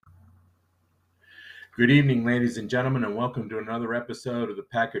Good evening, ladies and gentlemen, and welcome to another episode of The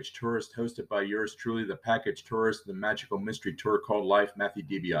Package Tourist, hosted by yours truly, The Package Tourist, the magical mystery tour called Life, Matthew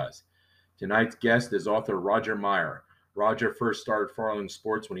DiBiase. Tonight's guest is author Roger Meyer. Roger first started following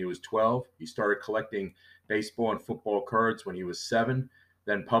sports when he was 12. He started collecting baseball and football cards when he was 7,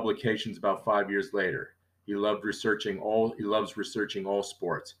 then publications about 5 years later. He loves researching all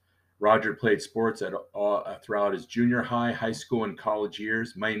sports. Roger played sports throughout his junior high school, and college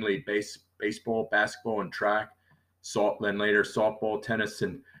years, mainly baseball, basketball, and track, then later softball, tennis,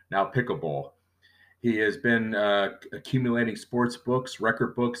 and now pickleball. He has been accumulating sports books,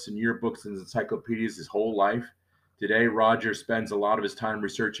 record books, and yearbooks and encyclopedias his whole life. Today, Roger spends a lot of his time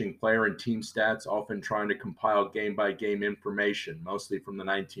researching player and team stats, often trying to compile game-by-game information, mostly from the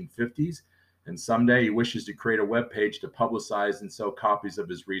 1950s. And someday he wishes to create a web page to publicize and sell copies of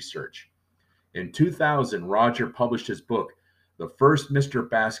his research. In 2000, Roger published his book, The First Mr.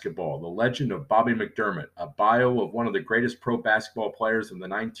 Basketball, The Legend of Bobby McDermott, a bio of one of the greatest pro basketball players in the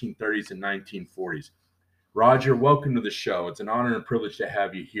 1930s and 1940s. Roger, welcome to the show. It's an honor and privilege to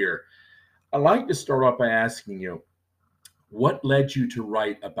have you here. I'd like to start off by asking you, what led you to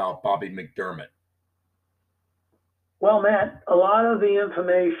write about Bobby McDermott? Well, Matt, a lot of the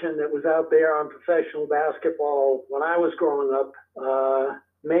information that was out there on professional basketball when I was growing up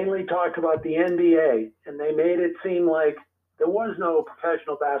mainly talked about the NBA, and they made it seem like there was no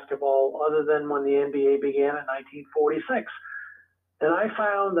professional basketball other than when the NBA began in 1946. And I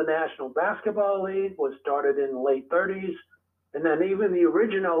found the National Basketball League was started in the late 30s, and then even the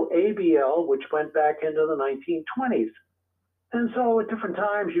original ABL, which went back into the 1920s. And so at different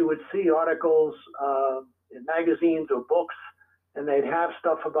times you would see articles in magazines or books, and they'd have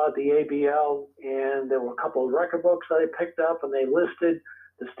stuff about the ABL, and there were a couple of record books that I picked up, and they listed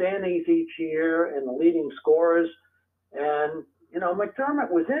the standings each year and the leading scorers. And, McDermott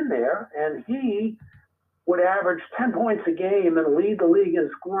was in there, and he would average 10 points a game and lead the league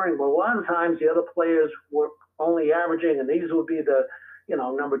in scoring. But a lot of times the other players were only averaging, and these would be the,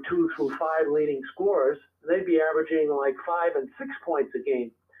 number 2 through 5 leading scorers. They'd be averaging like 5 and 6 points a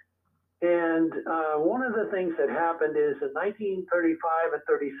game. And one of the things that happened is in 1935 and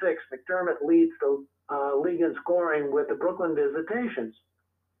 36, McDermott leads the league in scoring with the Brooklyn Visitations.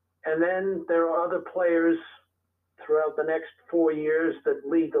 And then there are other players throughout the next 4 years that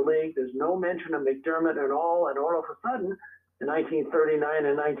lead the league. There's no mention of McDermott at all. And all of a sudden, in 1939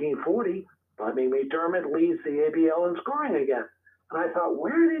 and 1940, Bobby McDermott leads the ABL in scoring again. And I thought,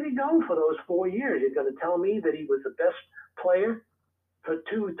 where did he go for those 4 years? You're going to tell me that he was the best player for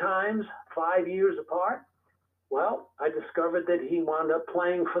 2 times, 5 years apart? Well, I discovered that he wound up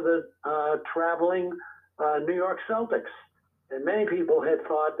playing for the traveling New York Celtics. And many people had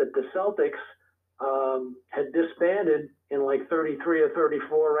thought that the Celtics had disbanded in like 33 or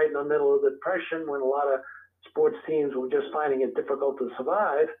 34, right in the middle of the Depression, when a lot of sports teams were just finding it difficult to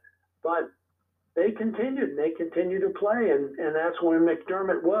survive. But they continued to play, and that's where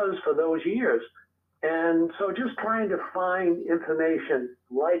McDermott was for those years. And so just trying to find information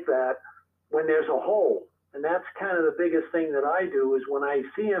like that when there's a hole. And that's kind of the biggest thing that I do, is when I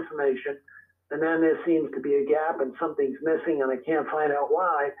see information and then there seems to be a gap and something's missing and I can't find out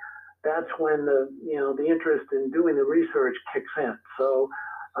why, that's when the interest in doing the research kicks in. So,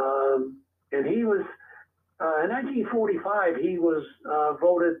 and he was, in 1945, he was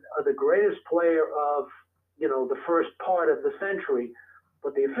voted the greatest player of, the first part of the century.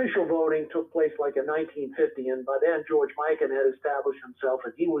 But the official voting took place like in 1950, and by then George Mikan had established himself,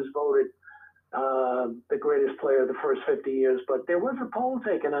 and he was voted the greatest player of the first 50 years. But there was a poll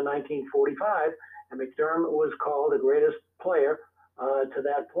taken in 1945, and McDermott was called the greatest player to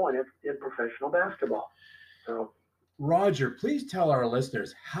that point in professional basketball. So, Roger, please tell our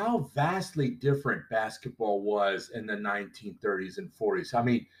listeners how vastly different basketball was in the 1930s and 40s.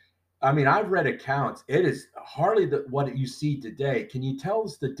 I mean, I've read accounts. It is hardly what you see today. Can you tell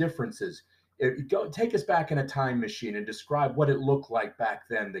us the differences? Take us back in a time machine and describe what it looked like back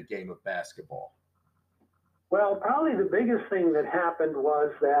then, the game of basketball. Well, probably the biggest thing that happened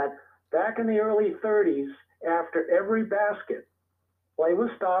was that back in the early 30s, after every basket, play was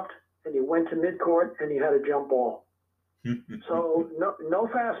stopped, and you went to midcourt and you had a jump ball. So no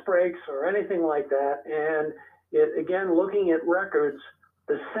fast breaks or anything like that. And again, looking at records,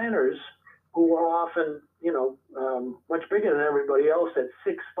 the centers, who were often, much bigger than everybody else at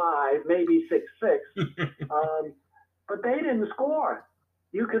 6'5", maybe 6'6", but they didn't score.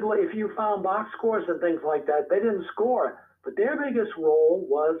 You could, if you found box scores and things like that, they didn't score. But their biggest role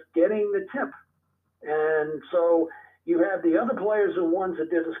was getting the tip. And so you have the other players are ones that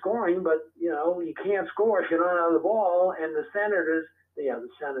did the scoring, but, you can't score if you don't have the ball, and the centers the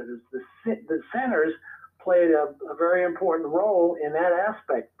Senators. The centers played a very important role in that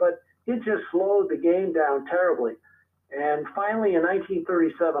aspect, but it just slowed the game down terribly. And finally, in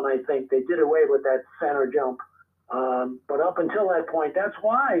 1937, I think they did away with that center jump. But up until that point, that's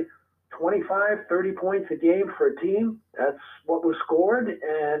why 25, 30 points a game for a team, that's what was scored.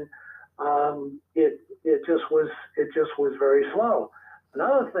 And it just was very slow.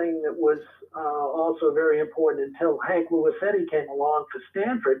 Another thing that was also very important until Hank Luisetti came along for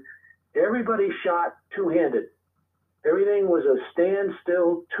Stanford, everybody shot two-handed. Everything was a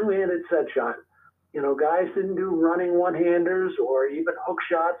standstill, two-handed set shot. You know, guys didn't do running one-handers or even hook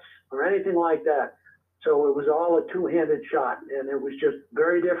shots or anything like that. So it was all a two-handed shot, and it was just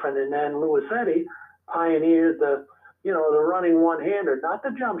very different. And then Luisetti pioneered the running one-hander, not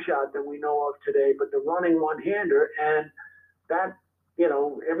the jump shot that we know of today, but the running one-hander. And that,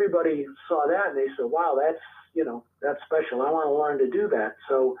 everybody saw that and they said, wow, that's special. I want to learn to do that.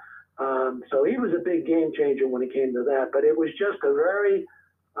 So he was a big game changer when it came to that. But it was just a very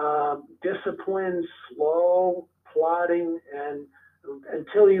disciplined, slow, plodding, and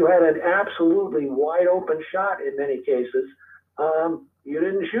until you had an absolutely wide open shot in many cases, you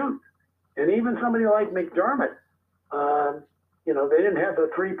didn't shoot. And even somebody like McDermott, they didn't have the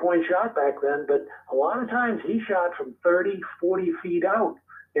three-point shot back then, but a lot of times he shot from 30, 40 feet out.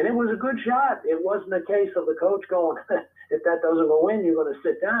 And it was a good shot. It wasn't a case of the coach going, if that doesn't go in, you're going to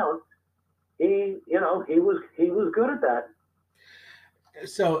sit down. He was good at that.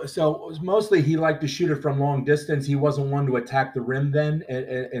 So mostly he liked to shoot it from long distance. He wasn't one to attack the rim then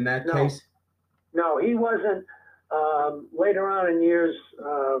in that case? No, he wasn't. Later on in years,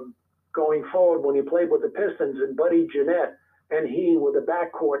 going forward, when he played with the Pistons and Buddy Jeanette and he were the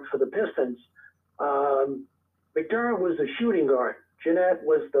backcourt for the Pistons, McDermott was the shooting guard. Jeanette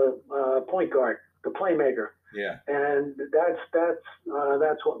was the point guard, the playmaker. Yeah. And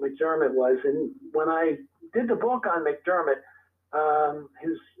that's what McDermott was. And when I did the book on McDermott,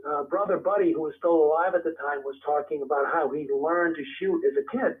 his brother Buddy, who was still alive at the time, was talking about how he learned to shoot as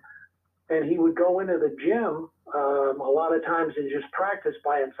a kid. And he would go into the gym a lot of times and just practice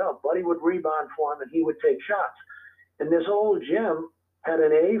by himself. Buddy would rebound for him and he would take shots. And this old gym had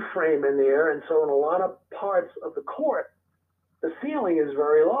an A-frame in there. And so in a lot of parts of the court, the ceiling is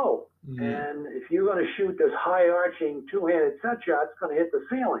very low. Mm-hmm. And if you're going to shoot this high-arching two-handed set shot, it's going to hit the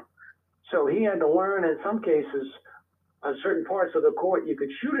ceiling. So he had to learn in some cases, on certain parts of the court, you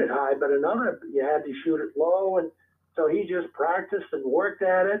could shoot it high, but in other, you had to shoot it low. And so he just practiced and worked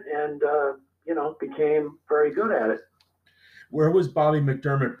at it and, became very good at it. Where was Bobby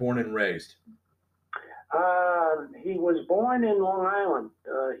McDermott born and raised? He was born in Long Island.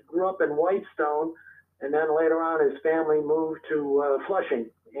 He grew up in Whitestone, and then later on his family moved to Flushing.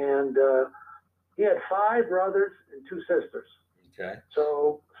 And he had 5 brothers and 2 sisters. Okay.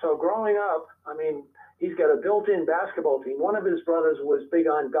 So growing up, he's got a built-in basketball team. One of his brothers was big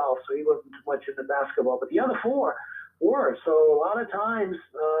on golf, so he wasn't too much into basketball. But the other 4 were. So a lot of times,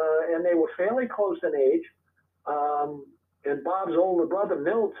 and they were fairly close in age. And Bob's older brother,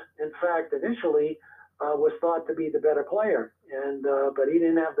 Milt, in fact, initially was thought to be the better player. And but he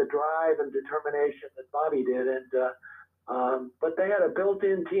didn't have the drive and determination that Bobby did. And but they had a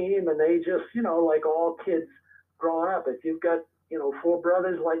built-in team, and they just, like all kids growing up, if you've got 4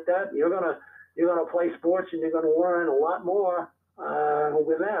 brothers like that, you're gonna play sports and you're gonna learn a lot more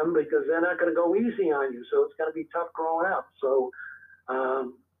with them because they're not gonna go easy on you. So it's gonna be tough growing up. So,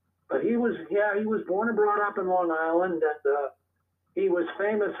 but he was born and brought up in Long Island, and he was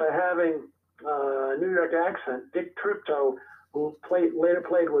famous for having a New York accent. Dick Triptow, who later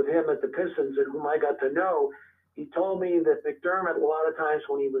played with him at the Pistons and whom I got to know, he told me that McDermott, a lot of times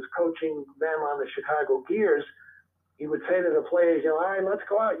when he was coaching them on the Chicago Gears, he would say to the players, all right, let's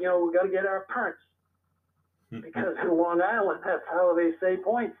go out. We got to get our punts. Because in Long Island, that's how they say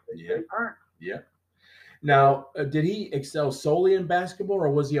points. They say punts. Yeah. Now, did he excel solely in basketball, or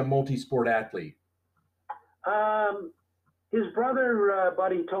was he a multi-sport athlete? His brother,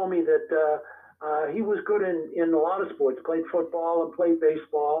 Buddy, told me that he was good in a lot of sports, played football and played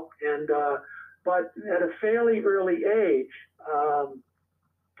baseball. And but at a fairly early age,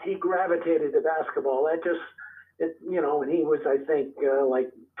 he gravitated to basketball. That just... when he was, I think, like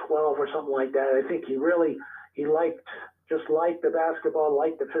 12 or something like that, I think he liked the basketball,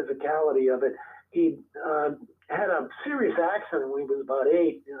 liked the physicality of it. He had a serious accident when he was about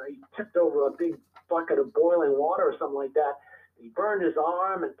 8. He tipped over a big bucket of boiling water or something like that. He burned his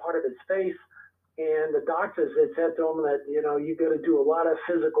arm and part of his face. And the doctors had said to him that, you got to do a lot of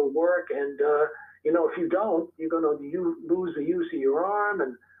physical work. And, if you don't, you're going to lose the use of your arm.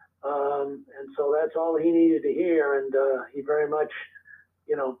 And so that's all he needed to hear. And he very much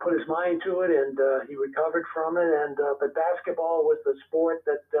put his mind to it, and he recovered from it. And but basketball was the sport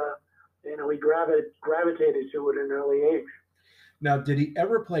that he gravitated to at an early age. Now, did he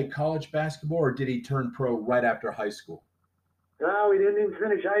ever play college basketball, or did he turn pro right after high school? No, he didn't even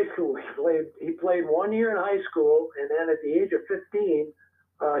finish high school. He played 1 year in high school, and then at the age of 15,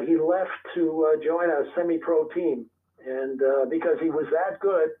 he left to join a semi-pro team, and because he was that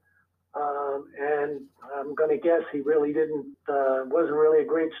good. And I'm going to guess he really wasn't really a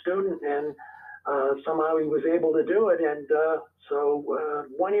great student, and somehow he was able to do it. And so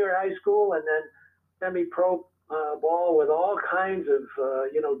 1 year high school, and then semi-pro ball with all kinds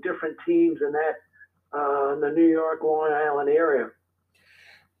of different teams in that in the New York, Long Island area.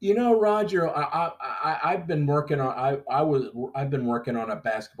 Roger, I've been working on I've been working on a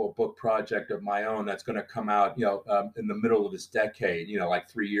basketball book project of my own that's going to come out in the middle of this decade, like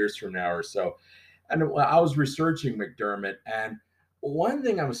 3 years from now or so. And I was researching McDermott, and one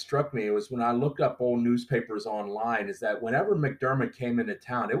thing that was struck me was when I looked up old newspapers online is that whenever McDermott came into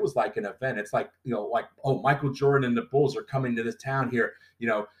town, it was like an event. It's like Michael Jordan and the Bulls are coming to this town here,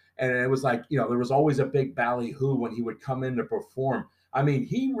 and it was like there was always a big ballyhoo when he would come in to perform. I mean,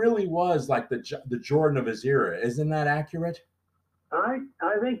 he really was like the Jordan of his era. Isn't that accurate? I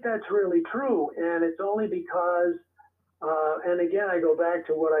think that's really true, and it's only because, and again, I go back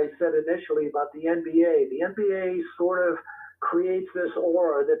to what I said initially about the NBA. The NBA sort of creates this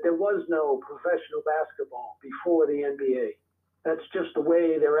aura that there was no professional basketball before the NBA. That's just the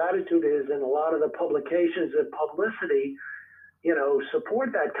way their attitude is, and a lot of the publications and publicity,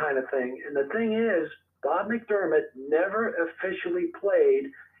 support that kind of thing. And the thing is, Bob McDermott never officially played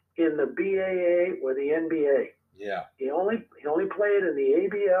in the BAA or the NBA. Yeah. He only played in the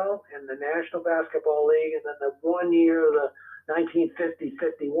ABL and the National Basketball League, and then the 1 year of the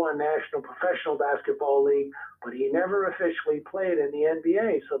 1950-51 National Professional Basketball League, but he never officially played in the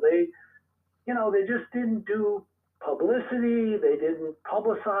NBA. So they just didn't do publicity. They didn't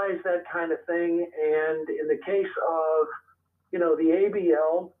publicize that kind of thing. And in the case of, the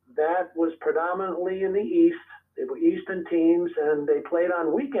ABL, that was predominantly in the East. They were Eastern teams, and they played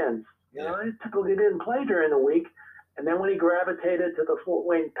on weekends. They typically didn't play during the week. And then when he gravitated to the Fort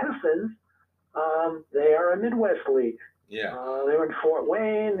Wayne Pistons, they are a Midwest league. Yeah. They were in Fort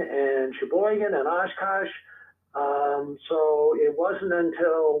Wayne and Sheboygan and Oshkosh. So it wasn't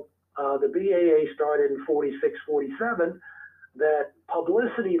until the BAA started in 46, 47 that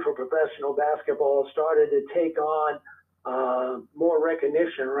publicity for professional basketball started to take on more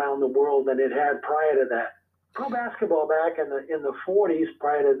recognition around the world than it had prior to that. Pro basketball back in the 40s,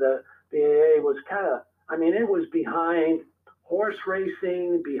 prior to the BAA, was it was behind horse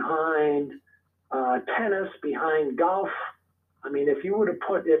racing, behind tennis, behind golf. I mean, if you were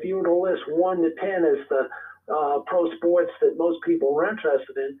to list 1 to 10 as the pro sports that most people were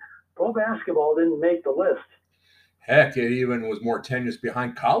interested in, pro basketball didn't make the list. Heck, it even was more tenuous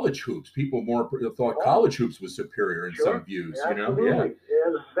behind college hoops. People more thought college hoops was superior in some views. Absolutely. Yeah. It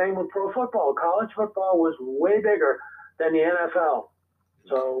was the same with pro football. College football was way bigger than the NFL.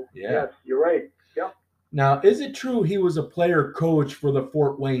 So yes, you're right. Yep. Now, is it true he was a player coach for the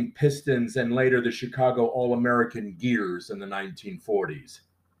Fort Wayne Pistons and later the Chicago All-American Gears in the 1940s?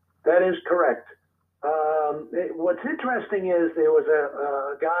 That is correct. What's interesting is there was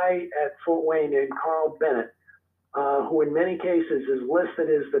a guy at Fort Wayne named Carl Bennett, who in many cases is listed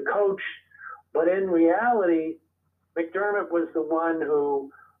as the coach, but in reality, McDermott was the one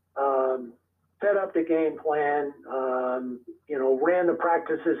who set up the game plan, ran the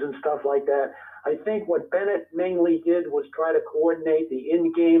practices and stuff like that. I think what Bennett mainly did was try to coordinate the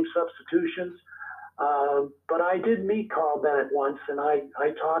in-game substitutions. But I did meet Carl Bennett once, and I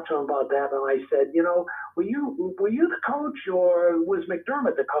talked to him about that, and I said, were you the coach, or was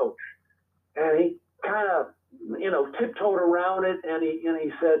McDermott the coach? And he kind of, tiptoed around it, and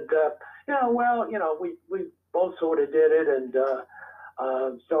he said, we both sort of did it, and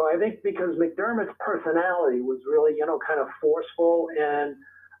so I think because McDermott's personality was really, kind of forceful, and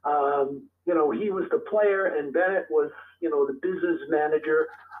he was the player, and Bennett was, the business manager.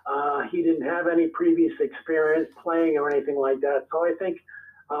 He didn't have any previous experience playing or anything like that. So I think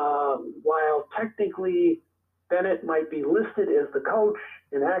while technically Bennett might be listed as the coach,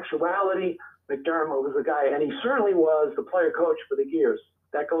 in actuality, McDermott was the guy, and he certainly was the player coach for the Gears.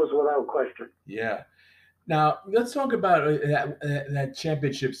 That goes without question. Yeah. Now, let's talk about that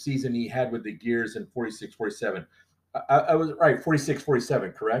championship season he had with the Gears in 46-47. I was right,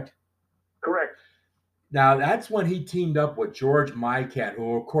 46-47, correct? Correct. Now, that's when he teamed up with George Mikan,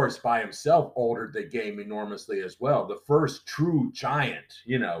 who, of course, by himself altered the game enormously as well. The first true giant,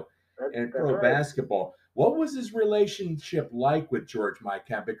 in pro basketball. What was his relationship like with George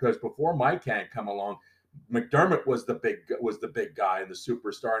Mikan? Because before Mikan come along, McDermott was the big guy and the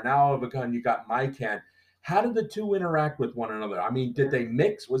superstar. Now all of a sudden you got Mikan. How did the two interact with one another? I mean, did they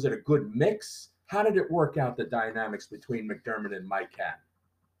mix? Was it a good mix? How did it work out, the dynamics between McDermott and Mikan?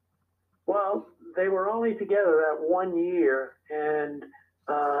 Well, they were only together that 1 year, and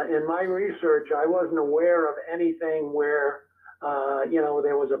in my research, I wasn't aware of anything where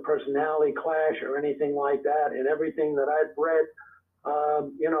there was a personality clash or anything like that. And everything that I've read,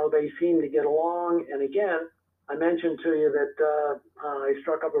 they seem to get along. And again, I mentioned to you that I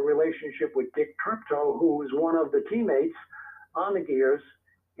struck up a relationship with Dick Tripto, who was one of the teammates on the Gears,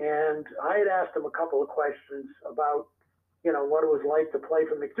 and I had asked him a couple of questions about what it was like to play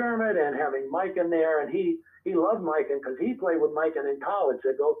for McDermott and having Mike in there. And he loved Mike because he played with Mike in college.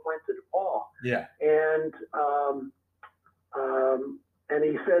 They both went to DePaul. Yeah. And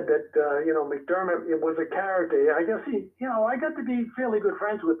he said that, McDermott was a character. I guess I got to be fairly good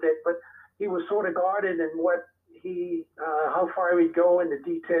friends with Dick, but he was sort of guarded in how far he'd go into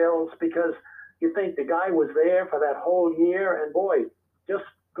details, because you think the guy was there for that whole year, and boy, just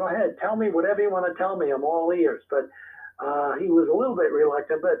go ahead, tell me whatever you want to tell me. I'm all ears. But he was a little bit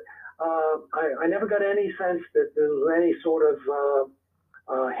reluctant, but I never got any sense that there was any sort of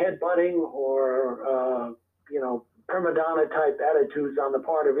headbutting or, prima donna type attitudes on the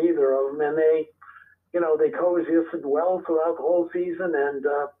part of either of them. And they coexisted well throughout the whole season, and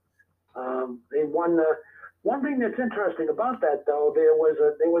they won the. One thing that's interesting about that, though, there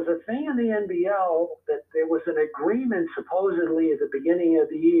was a thing in the NBL that there was an agreement supposedly at the beginning of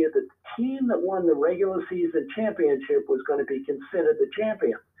the year that the team that won the regular season championship was going to be considered the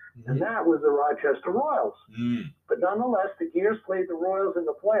champion, and that was the Rochester Royals. But nonetheless, the Gears played the Royals in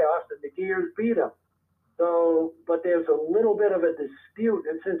the playoffs, and the Gears beat them. So, but there's a little bit of a dispute,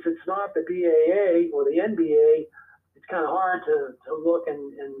 and since it's not the BAA or the NBA, it's kind of hard to look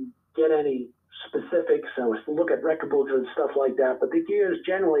and get any specifics, so look at record books and stuff like that. But the Gears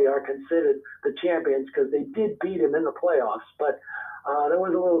generally are considered the champions because they did beat them in the playoffs. But there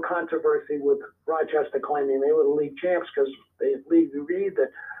was a little controversy with Rochester claiming they were the league champs because they legally agreed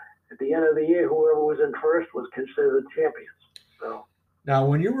that at the end of the year, whoever was in first was considered champions. So. Now,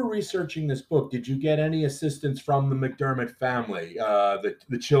 when you were researching this book, did you get any assistance from the McDermott family,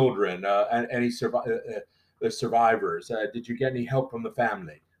 the children, and any survivors? Did you get any help from the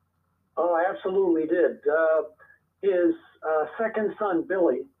family? Oh, I absolutely did. His second son,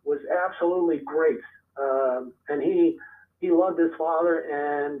 Billy, was absolutely great. And he loved his father,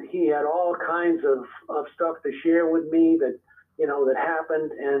 and he had all kinds of stuff to share with me that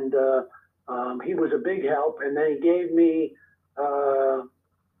happened. And he was a big help. And then he gave me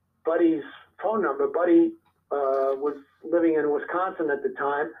Buddy's phone number. Buddy was living in Wisconsin at the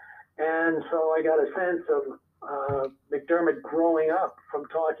time. And so I got a sense of McDermott growing up from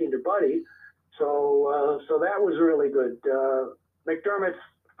talking to Buddy. So that was really good. McDermott's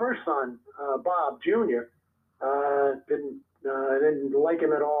first son, Bob Jr., didn't like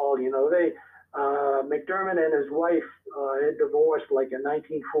him at all. McDermott and his wife had divorced like in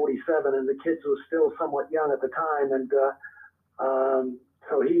 1947, and the kids were still somewhat young at the time. And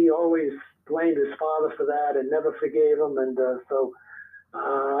so he always blamed his father for that and never forgave him. And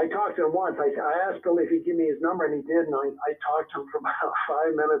I talked to him once. I asked Billy if he'd give me his number, and he did. And I talked to him for about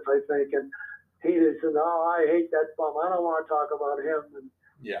 5 minutes, I think. And he just said, "Oh, I hate that bum. I don't want to talk about him." And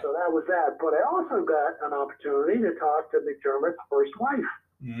so that was that. But I also got an opportunity to talk to McDermott's first wife,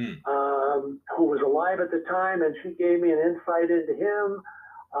 who was alive at the time, and she gave me an insight into him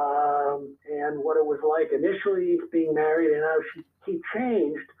and what it was like initially being married, and how he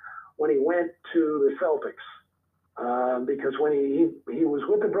changed when he went to the Celtics. Because when he was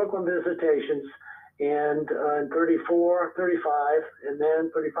with the Brooklyn Visitations, and in 34, 35, and then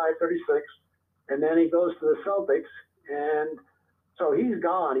 35, 36, and then he goes to the Celtics, and so he's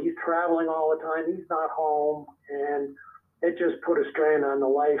gone. He's traveling all the time. He's not home, and it just put a strain on the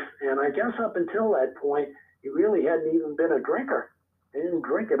life. And I guess up until that point, he really hadn't even been a drinker. He didn't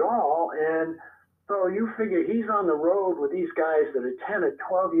drink at all, and so you figure he's on the road with these guys that are 10 or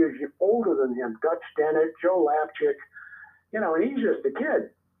 12 years older than him, Dutch Dennett, Joe Lapchick, and he's just a kid.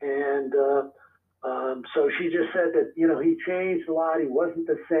 And so she just said that, he changed a lot. He wasn't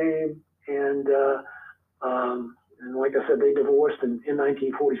the same. And like I said, they divorced in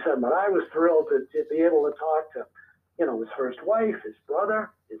 1947. But I was thrilled to be able to talk to, his first wife, his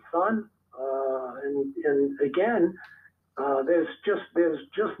brother, his son. And again, there's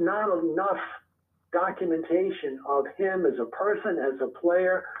just not enough documentation of him as a person, as a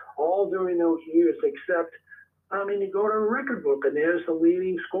player, all during those years, except, you go to a record book and there's the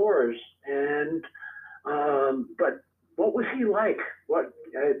leading scorers, and But what was he like? What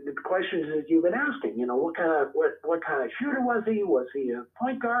the questions that you've been asking? What kind of shooter was he? Was he a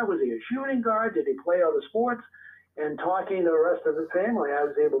point guard? Was he a shooting guard? Did he play other sports? And talking to the rest of the family, I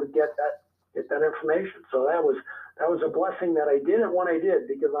was able to get that information. So that was a blessing that I did it when I did,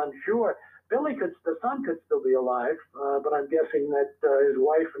 because I'm sure the son could still be alive, but I'm guessing that his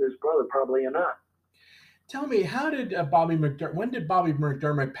wife and his brother probably are not. Tell me, when did Bobby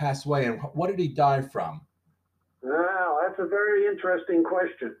McDermott pass away, and what did he die from? Wow, that's a very interesting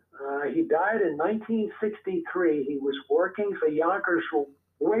question. He died in 1963. He was working for Yonkers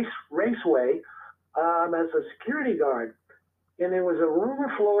Raceway as a security guard. And there was a rumor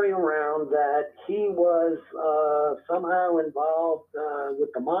floating around that he was somehow involved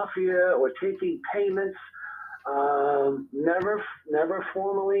with the mafia or taking payments. Never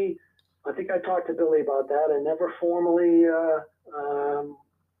formally, I think I talked to Billy about that, and never formally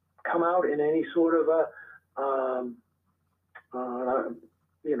come out in any sort of a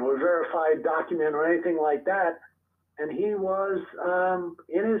verified document or anything like that. And he was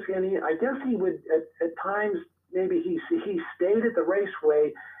I guess he would at times, maybe he stayed at the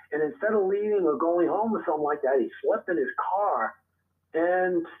raceway, and instead of leaving or going home or something like that, he slept in his car.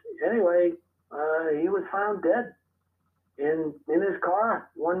 And anyway, he was found dead in his car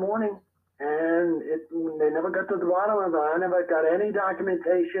one morning, and they never got to the bottom of it. I never got any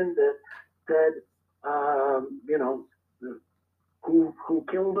documentation that said who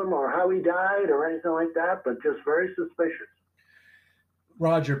killed him or how he died or anything like that, but just very suspicious.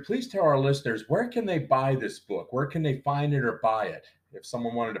 Roger, please tell our listeners, where can they buy this book? Where can they find it or buy it if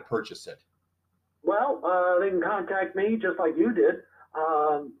someone wanted to purchase it? Well, they can contact me just like you did.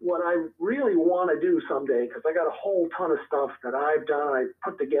 What I really want to do someday, because I got a whole ton of stuff that I've done, I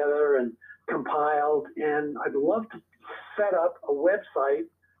put together and compiled, and I'd love to set up a website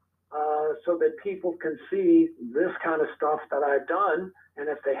so that people can see this kind of stuff that I've done, and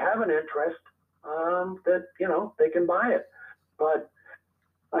if they have an interest, that they can buy it. But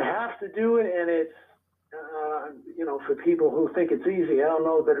I have to do it, and it's for people who think it's easy, I don't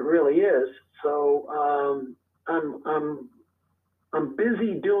know that it really is. So I'm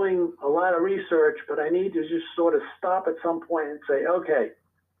busy doing a lot of research, but I need to just sort of stop at some point and say, okay,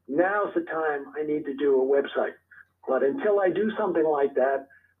 now's the time I need to do a website. But until I do something like that,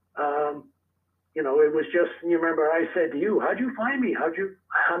 it was just, you remember I said to you, how'd you find me? How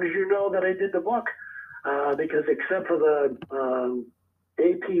did you know that I did the book? Because except for the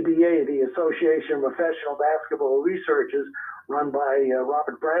APBA, the Association of Professional Basketball Researchers, run by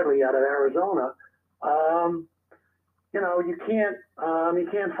Robert Bradley out of Arizona, you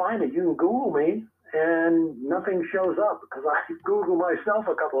can't find it. You can Google me, and nothing shows up, because I Googled myself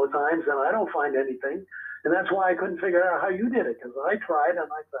a couple of times and I don't find anything. And that's why I couldn't figure out how you did it, because I tried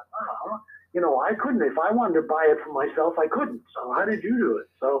and I thought, I couldn't. If I wanted to buy it for myself, I couldn't. So how did you do it?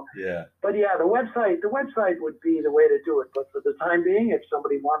 So yeah. But yeah, the website would be the way to do it. But for the time being, if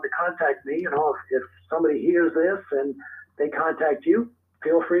somebody wanted to contact me, if somebody hears this and they contact you,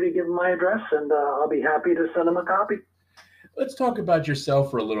 feel free to give them my address, and I'll be happy to send them a copy. Let's talk about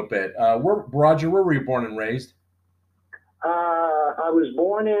yourself for a little bit. Roger, where were you born and raised? I was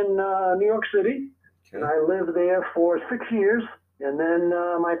born in New York City, and I lived there for 6 years. And then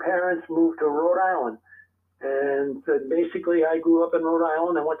my parents moved to Rhode Island. And basically, I grew up in Rhode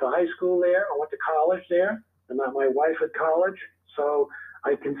Island. I went to high school there. I went to college there. I met my wife at college. So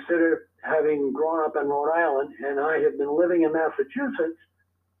I consider having grown up in Rhode Island, and I have been living in Massachusetts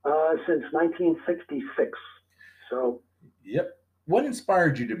since 1966. So. Yep. What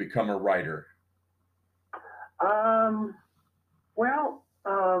inspired you to become a writer?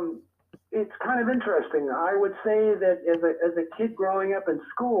 It's kind of interesting. I would say that as a kid growing up in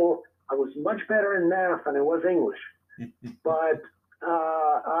school, I was much better in math than I was English. But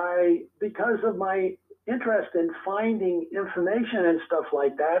because of my interest in finding information and stuff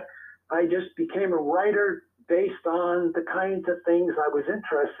like that, I just became a writer based on the kinds of things I was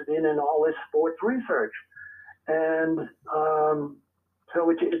interested in all this sports research. And so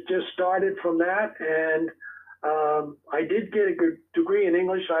it just started from that. And I did get a good degree in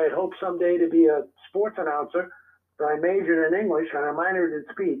English. I had hoped someday to be a sports announcer. So I majored in English and I minored in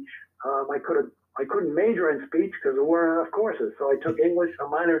speech. I couldn't major in speech because there weren't enough courses. So I took English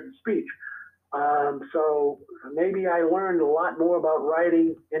and minored in speech. So maybe I learned a lot more about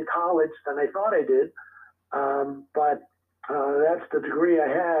writing in college than I thought I did. But that's the degree I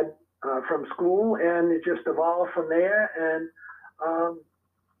had from school, and it just evolved from there. And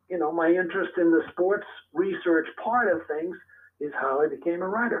my interest in the sports research part of things is how I became a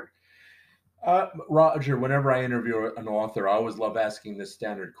writer. Roger, whenever I interview an author, I always love asking this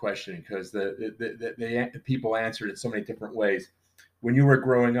standard question because the people answer it in so many different ways. When you were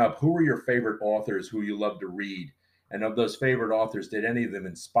growing up, who were your favorite authors who you loved to read? And of those favorite authors, did any of them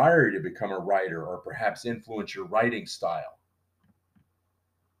inspire you to become a writer or perhaps influence your writing style?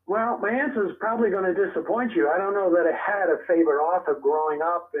 Well, my answer is probably going to disappoint you. I don't know that I had a favorite author growing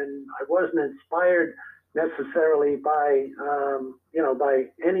up, and I wasn't inspired necessarily by, by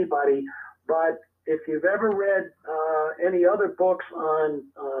anybody. But if you've ever read any other books on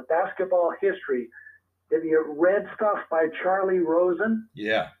basketball history, have you read stuff by Charlie Rosen?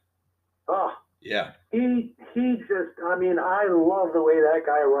 Yeah. Oh, Yeah. he just, I mean, I love the way that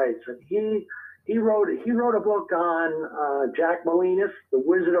guy writes. And he wrote a book on Jack Molinas, The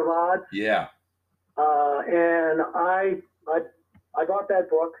Wizard of Oz. Yeah. And I bought that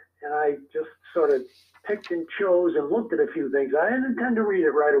book, and I just sort of picked and chose and looked at a few things. I didn't intend to read it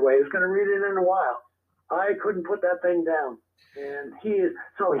right away. I was going to read it in a while. I couldn't put that thing down. And he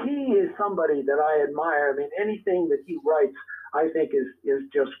is somebody that I admire. I mean, anything that he writes, I think is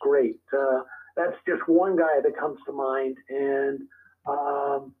just great. That's just one guy that comes to mind. And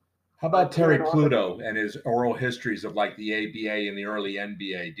how about Terry Pluto and his oral histories of like the ABA and the early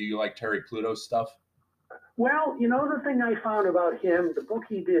NBA? Do you like Terry Pluto's stuff? Well, the thing I found about him, the book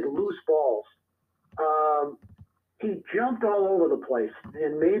he did, Loose Balls, he jumped all over the place.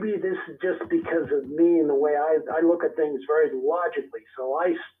 And maybe this is just because of me and the way I look at things very logically. So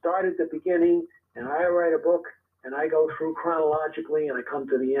I start at the beginning, and I write a book, and I go through chronologically, and I come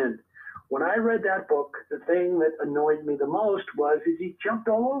to the end. When I read that book, the thing that annoyed me the most was he jumped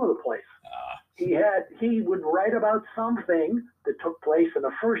all over the place. He would write about something that took place in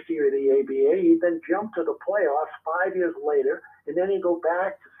the first year of the ABA. He'd then jump to the playoffs 5 years later, and then he'd go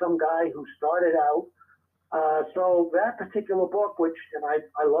back to some guy who started out. So that particular book, and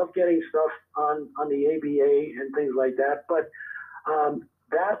I love getting stuff on the ABA and things like that, but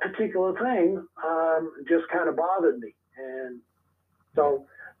that particular thing just kind of bothered me.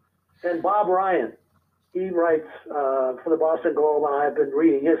 And Bob Ryan, he writes for the Boston Globe, and I've been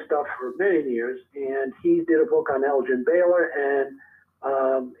reading his stuff for many years, and he did a book on Elgin Baylor,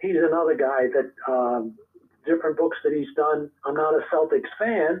 and he's another guy that different books that he's done. I'm not a Celtics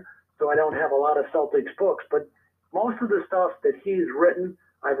fan, so I don't have a lot of Celtics books, but most of the stuff that he's written,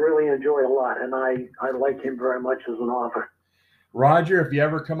 I've really enjoyed a lot, and I like him very much as an author. Roger, if you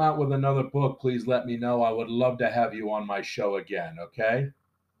ever come out with another book, please let me know. I would love to have you on my show again, okay?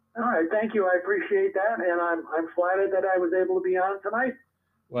 All right, thank you. I appreciate that, and I'm flattered that I was able to be on tonight.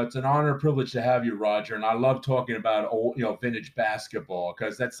 Well, it's an honor and privilege to have you, Roger, and I love talking about old, vintage basketball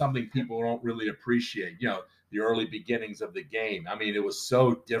because that's something people don't really appreciate. The early beginnings of the game. I mean, it was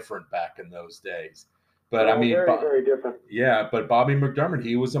so different back in those days. But I mean, very different. Yeah, but Bobby McDermott,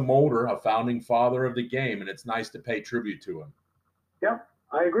 he was a molder, a founding father of the game, and it's nice to pay tribute to him. Yep,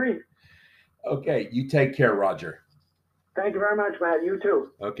 I agree. Okay, you take care, Roger. Thank you very much, Matt. You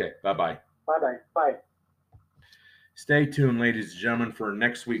too. Okay, bye-bye. Bye-bye. Bye. Stay tuned, ladies and gentlemen, for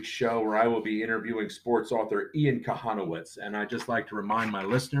next week's show where I will be interviewing sports author Ian Kahanowitz. And I'd just like to remind my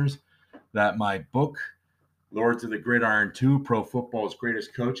listeners that my book, Lords of the Gridiron 2, Pro Football's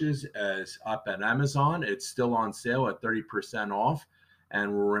Greatest Coaches, is up at Amazon. It's still on sale at 30% off and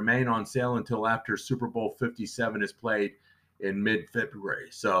will remain on sale until after Super Bowl 57 is played in mid-February.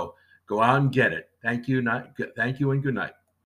 So go out and get it. Thank you and good night.